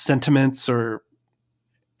sentiments or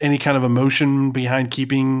any kind of emotion behind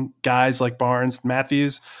keeping guys like Barnes and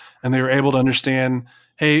Matthews. And they were able to understand,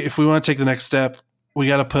 hey, if we want to take the next step, we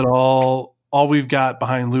got to put all we've got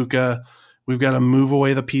behind Luka. We've got to move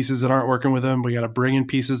away the pieces that aren't working with him. We got to bring in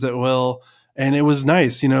pieces that will. And it was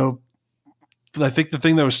nice. I think the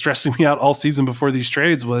thing that was stressing me out all season before these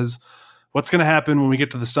trades was what's going to happen when we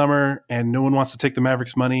get to the summer and no one wants to take the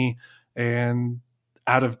Mavericks money, and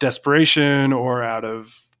out of desperation or out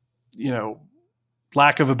of,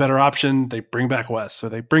 lack of a better option, they bring back Wes. So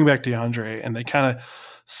they bring back DeAndre, and they kind of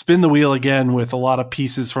spin the wheel again with a lot of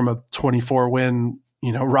pieces from a 24 win,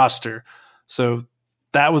 roster. So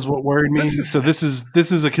that was what worried me. So this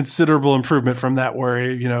is a considerable improvement from that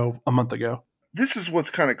worry, a month ago. This is what's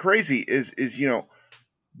kind of crazy is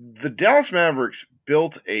the Dallas Mavericks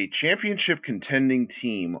built a championship contending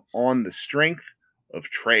team on the strength of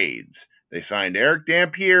trades. They signed Eric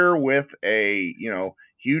Dampier with a,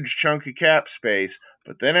 huge chunk of cap space,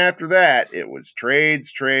 but then after that, it was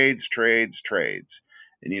trades.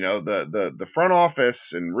 And, the front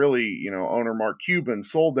office and really, owner Mark Cuban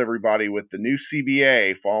sold everybody with the new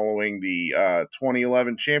CBA following the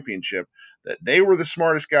 2011 championship that they were the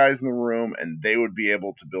smartest guys in the room and they would be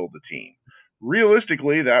able to build the team.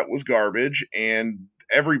 Realistically, that was garbage, and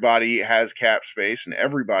everybody has cap space and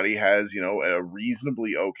everybody has, a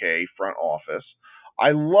reasonably okay front office.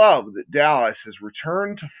 I love that Dallas has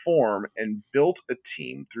returned to form and built a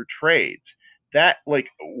team through trades. That,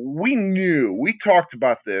 we talked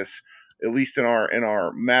about this, at least in our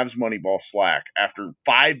Mavs Moneyball Slack, after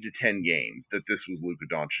 5 to 10 games, that this was Luka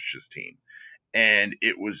Doncic's team. And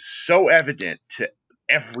it was so evident to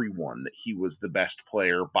everyone that he was the best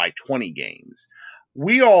player by 20 games.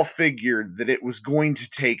 We all figured that it was going to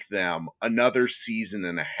take them another season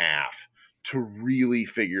and a half to really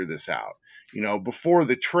figure this out. Before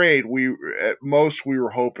the trade, we were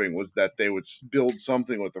hoping was that they would build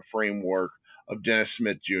something with a framework of Dennis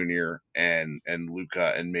Smith Jr. and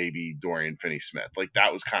Luka and maybe Dorian Finney-Smith.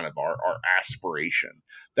 That was kind of our aspiration,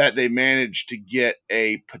 that they managed to get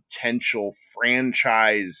a potential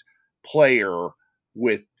franchise player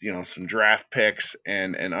with, some draft picks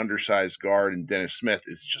and an undersized guard, and Dennis Smith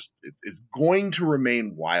is going to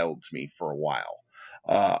remain wild to me for a while.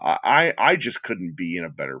 I just couldn't be in a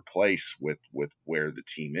better place with where the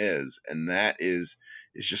team is, and that is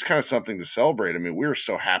just kind of something to celebrate. I mean, we were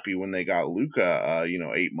so happy when they got Luka,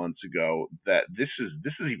 8 months ago, that this is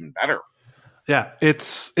even better. Yeah,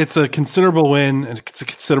 it's a considerable win, and it's a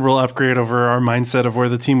considerable upgrade over our mindset of where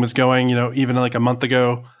the team was going, even like a month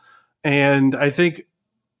ago. And I think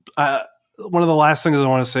one of the last things I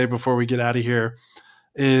want to say before we get out of here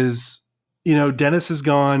is, Dennis is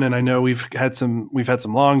gone, and I know we've had some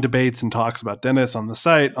long debates and talks about Dennis on the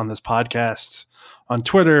site, on this podcast, on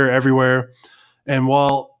Twitter, everywhere. And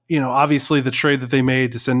while, obviously the trade that they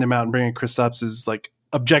made to send him out and bring in Kristaps is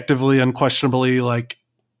objectively, unquestionably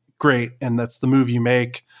great, and that's the move you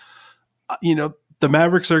make. The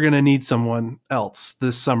Mavericks are going to need someone else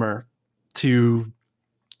this summer to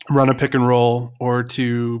run a pick and roll or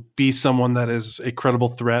to be someone that is a credible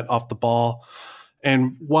threat off the ball.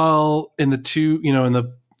 And while in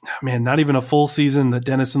not even a full season that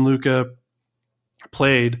Dennis and Luka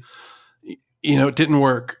played, it didn't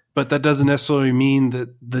work, but that doesn't necessarily mean that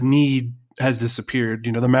the need has disappeared.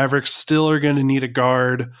 The Mavericks still are going to need a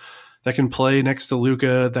guard that can play next to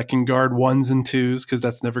Luka, that can guard ones and twos, because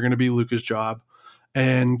that's never going to be Luka's job,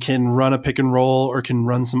 and can run a pick and roll or can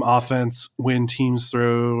run some offense when teams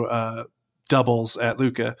throw doubles at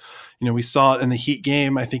Luka. We saw it in the Heat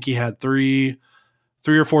game. I think he had three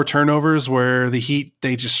or four turnovers where the Heat,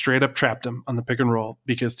 they just straight up trapped him on the pick and roll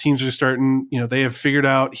because teams are starting, they have figured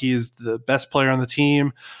out he is the best player on the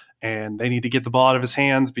team, and they need to get the ball out of his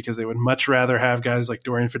hands because they would much rather have guys like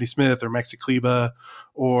Dorian Finney-Smith or Maxi Kleba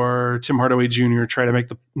or Tim Hardaway Jr. try to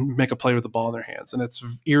make a play with the ball in their hands. And it's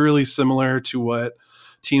eerily similar to what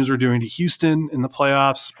teams were doing to Houston in the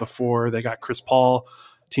playoffs before they got Chris Paul.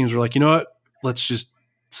 Teams were like, you know what, let's just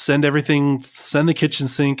send the kitchen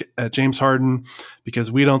sink at James Harden because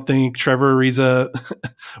we don't think Trevor Ariza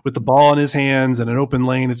with the ball in his hands and an open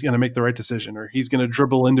lane is going to make the right decision, or he's going to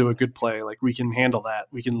dribble into a good play. Like, we can handle that.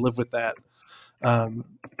 We can live with that.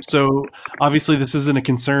 So obviously this isn't a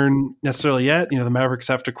concern necessarily yet. The Mavericks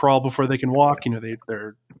have to crawl before they can walk.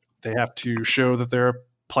 They have to show that they're a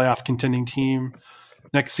playoff contending team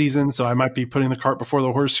next season. So I might be putting the cart before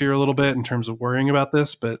the horse here a little bit in terms of worrying about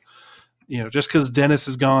this, but just because Dennis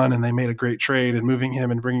is gone and they made a great trade and moving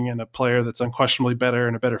him and bringing in a player that's unquestionably better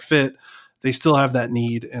and a better fit, they still have that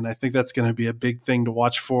need. And I think that's going to be a big thing to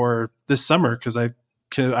watch for this summer, because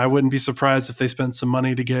I wouldn't be surprised if they spend some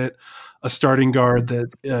money to get a starting guard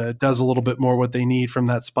that does a little bit more what they need from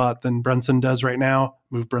that spot than Brunson does right now.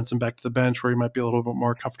 Move Brunson back to the bench where he might be a little bit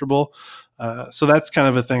more comfortable. So that's kind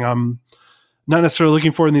of a thing I'm not necessarily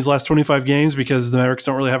looking for in these last 25 games, because the Mavericks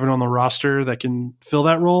don't really have it on the roster that can fill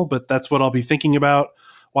that role, but that's what I'll be thinking about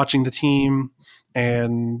watching the team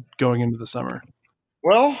and going into the summer.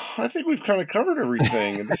 Well, I think we've kind of covered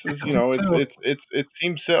everything. And this is, it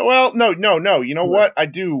seems so. Well, no. You know what? I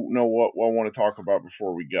do know what I want to talk about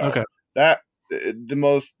before we go. Okay. The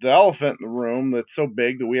elephant in the room that's so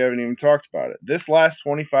big that we haven't even talked about it. This last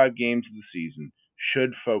 25 games of the season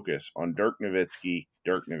should focus on Dirk Nowitzki.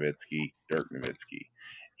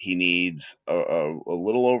 He needs a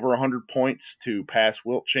little over 100 points to pass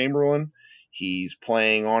Wilt Chamberlain. He's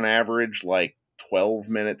playing on average like 12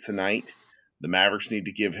 minutes a night. The Mavericks need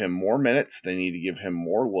to give him more minutes. They need to give him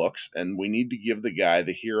more looks, and we need to give the guy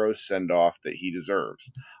the hero send-off that he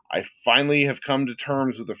deserves. I finally have come to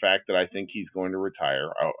terms with the fact that I think he's going to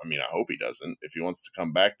retire. I hope he doesn't. If he wants to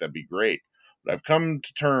come back, that'd be great. But I've come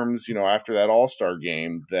to terms, after that All-Star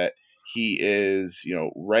game, that he is,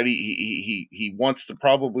 ready. He wants to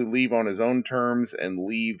probably leave on his own terms and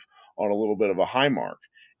leave on a little bit of a high mark.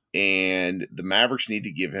 And the Mavericks need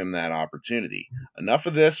to give him that opportunity. Enough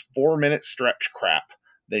of this 4-minute stretch crap.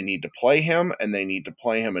 They need to play him, and they need to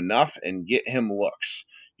play him enough and get him looks.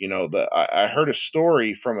 I heard a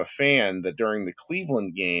story from a fan that during the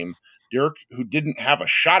Cleveland game, Dirk, who didn't have a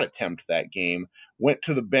shot attempt that game, went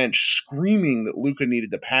to the bench screaming that Luka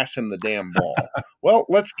needed to pass him the damn ball. Well,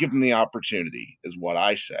 let's give him the opportunity, is what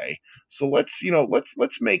I say. So let's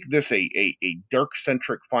make this a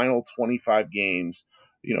Dirk-centric final 25 games.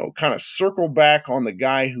 Kind of circle back on the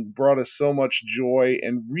guy who brought us so much joy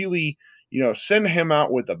and really, send him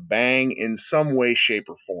out with a bang in some way, shape,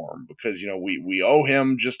 or form, because, we owe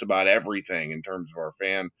him just about everything in terms of our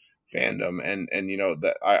fandom. And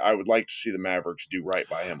that I would like to see the Mavericks do right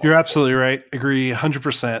by him. You're absolutely right. Agree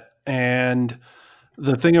 100%. And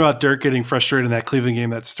the thing about Dirk getting frustrated in that Cleveland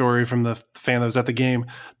game, that story from the fan that was at the game,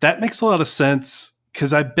 that makes a lot of sense,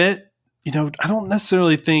 because I bet, I don't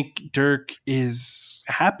necessarily think Dirk is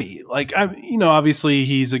happy. Like, obviously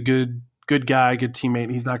he's a good guy, good teammate.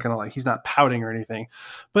 He's not pouting or anything.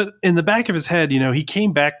 But in the back of his head, he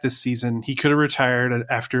came back this season. He could have retired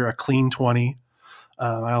after a clean 20.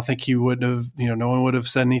 I don't think he would have, no one would have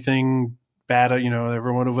said anything bad.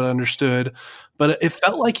 Everyone would have understood. But it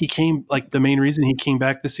felt like the main reason he came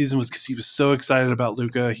back this season was because he was so excited about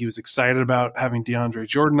Luka. He was excited about having DeAndre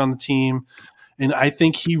Jordan on the team. And I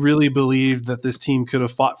think he really believed that this team could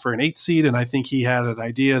have fought for an 8th seed. And I think he had an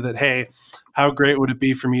idea that, hey, how great would it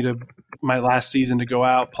be for me my last season to go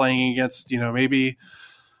out playing against,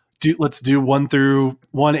 let's do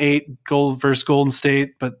 1-8 gold versus Golden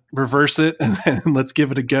State, but reverse it and let's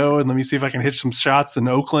give it a go. And let me see if I can hit some shots in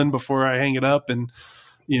Oakland before I hang it up, and,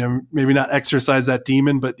 maybe not exercise that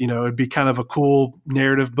demon, but, it'd be kind of a cool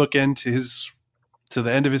narrative bookend to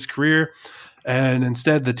the end of his career. And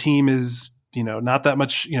instead the team is, not that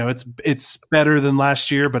much, it's better than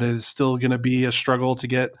last year, but it is still going to be a struggle to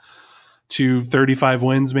get to 35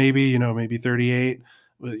 wins, maybe 38,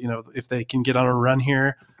 if they can get on a run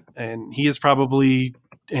here. And he is probably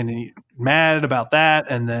mad about that.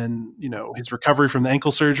 And then, his recovery from the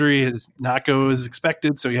ankle surgery has not go as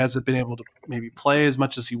expected. So he hasn't been able to maybe play as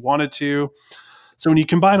much as he wanted to. So when you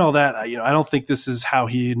combine all that, I don't think this is how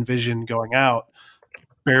he envisioned going out,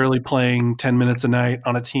 barely playing 10 minutes a night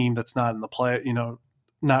on a team that's not in the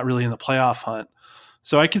not really in the playoff hunt.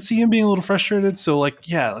 So I could see him being a little frustrated. So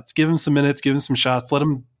let's give him some minutes, give him some shots, let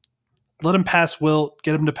him pass Wilt,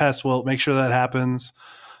 get him to pass Wilt, make sure that happens.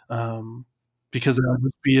 Because it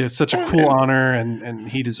would be such a cool honor, and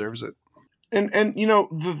he deserves it. And you know,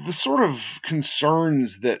 the sort of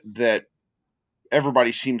concerns that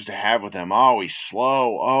everybody seems to have with him. Oh, he's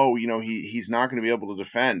slow. Oh, you know, he's not going to be able to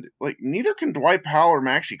defend. Like, neither can Dwight Powell or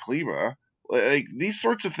Maxi Kleber. Like, these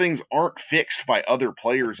sorts of things aren't fixed by other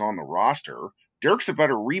players on the roster. Dirk's a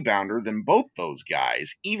better rebounder than both those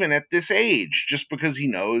guys, even at this age, just because he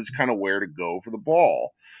knows kind of where to go for the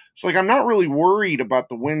ball. So, like, I'm not really worried about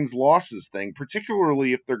the wins-losses thing,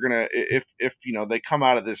 particularly if they're gonna, if you know, they come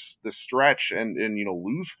out of this stretch and you know,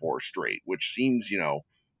 lose 4 straight, which seems, you know,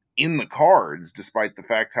 in the cards, despite the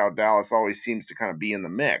fact how Dallas always seems to kind of be in the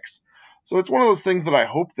mix. So it's one of those things that I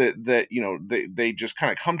hope that you know, they just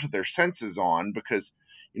kind of come to their senses on, because,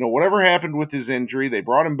 you know, whatever happened with his injury, they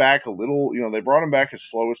brought him back they brought him back as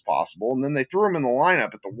slow as possible, and then they threw him in the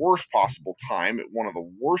lineup at the worst possible time at one of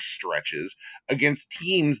the worst stretches against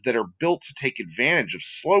teams that are built to take advantage of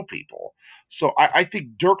slow people. So I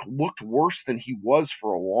think Dirk looked worse than he was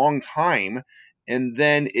for a long time. And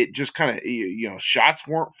then it just kind of, you know, shots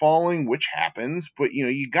weren't falling, which happens, but, you know,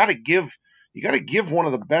 you got to give one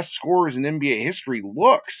of the best scorers in NBA history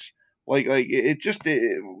looks. Like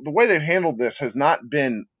the way they've handled this has not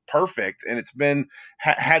been perfect, and it's been,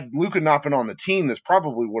 had Luka not been on the team, this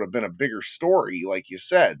probably would have been a bigger story, like you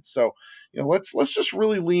said. So, you know, let's just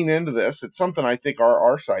really lean into this. It's something I think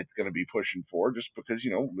our site's going to be pushing for, just because,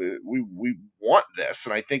 you know, we want this,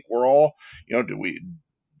 and I think we're all, you know,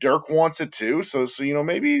 Dirk wants it too, so you know,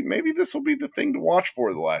 maybe this will be the thing to watch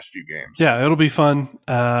for the last few games. Yeah, it'll be fun.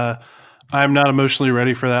 I'm not emotionally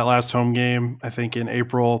ready for that last home game. I think in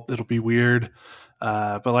April it'll be weird,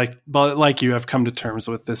 but like you, I've come to terms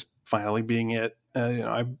with this finally being it. You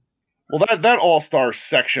know, Well, that All-Star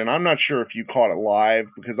section, I'm not sure if you caught it live,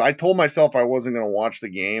 because I told myself I wasn't going to watch the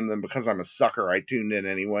game. Then because I'm a sucker, I tuned in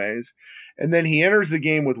anyways. And then he enters the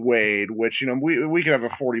game with Wade, which, you know, we could have a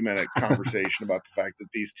 40-minute conversation about the fact that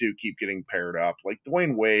these two keep getting paired up. Like,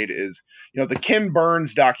 Dwayne Wade is, you know, the Ken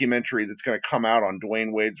Burns documentary that's going to come out on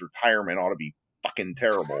Dwayne Wade's retirement ought to be fucking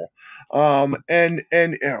terrible. And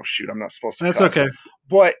oh shoot, I'm not supposed to. That's cuss. okay.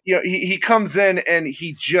 But, you know, he comes in and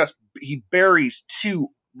he buries 2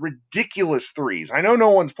 ridiculous threes. I know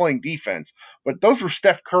no one's playing defense, but those were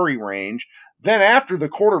Steph Curry range. Then after the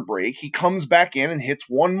quarter break, he comes back in and hits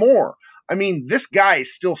 1 more. I mean, this guy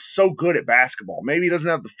is still so good at basketball. Maybe he doesn't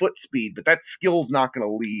have the foot speed, but that skill's not going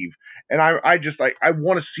to leave. And I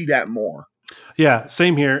want to see that more. Yeah,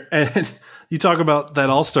 same here. And you talk about that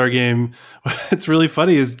All-Star game. It's really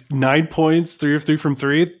funny is 9 points, 3 of 3 from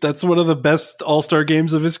 3. That's one of the best All-Star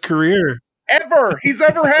games of his career. He's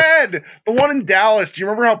ever had. The one in Dallas. Do you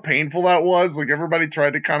remember how painful that was? Like, everybody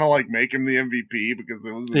tried to kind of like make him the MVP because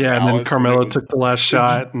it was in Dallas, and then Carmelo took the last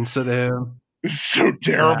shot instead of him. It's so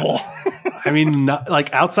terrible. I mean,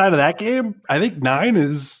 like outside of that game, I think 9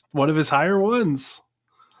 is one of his higher ones.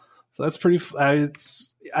 So that's pretty.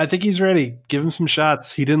 I think he's ready. Give him some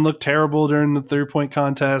shots. He didn't look terrible during the 3-point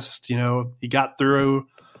contest. You know, he got through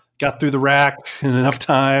the rack in enough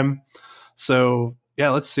time. So yeah,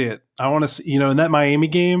 let's see it. I want to see, you know, in that Miami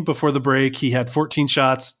game before the break, he had 14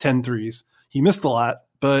 shots, 10 threes. He missed a lot,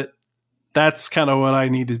 but that's kind of what I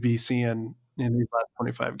need to be seeing in these last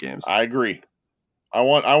 25 games. I agree. I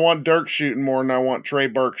want Dirk shooting more than I want Trey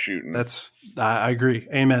Burke shooting. I agree.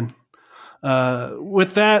 Amen.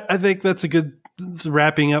 With that, I think that's a good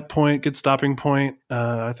wrapping up point, good stopping point.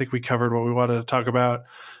 I think we covered what we wanted to talk about.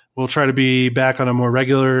 We'll try to be back on a more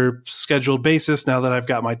regular scheduled basis now that I've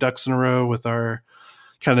got my ducks in a row with our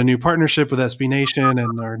kind of new partnership with SB Nation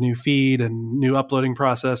and our new feed and new uploading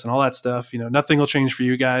process and all that stuff. You know, nothing will change for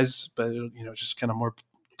you guys, but you know, just kind of more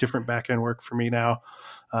different back end work for me now.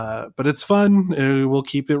 But it's fun. We'll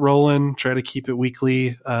keep it rolling, try to keep it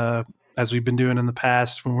weekly, as we've been doing in the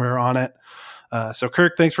past when we're on it. So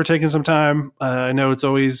Kirk, thanks for taking some time. I know it's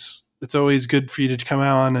always good for you to come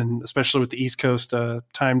on, and especially with the East Coast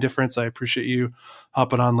time difference. I appreciate you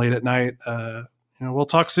hopping on late at night. You know, we'll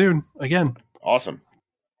talk soon again. Awesome.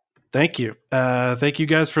 Thank you. Thank you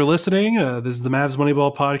guys for listening. This is the Mavs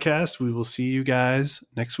Moneyball podcast. We will see you guys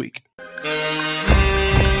next week.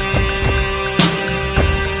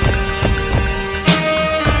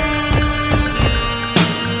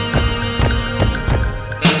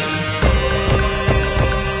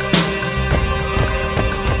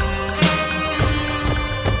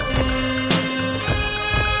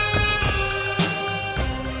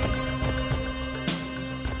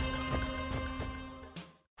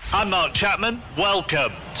 I'm Mark Chapman.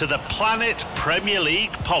 Welcome to the Planet Premier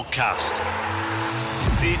League podcast.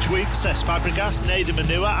 Each week, Cesc Fabregas, Nader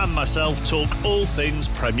Manua and myself talk all things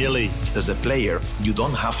Premier League. As a player, you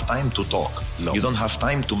don't have time to talk. No. You don't have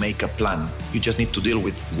time to make a plan. You just need to deal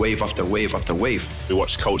with wave after wave after wave. We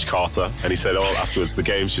watched Coach Carter and he said, afterwards, the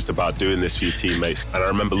game's just about doing this for your teammates. And I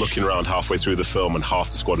remember looking around halfway through the film and half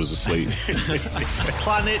the squad was asleep.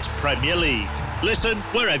 Planet Premier League. Listen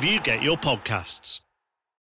wherever you get your podcasts.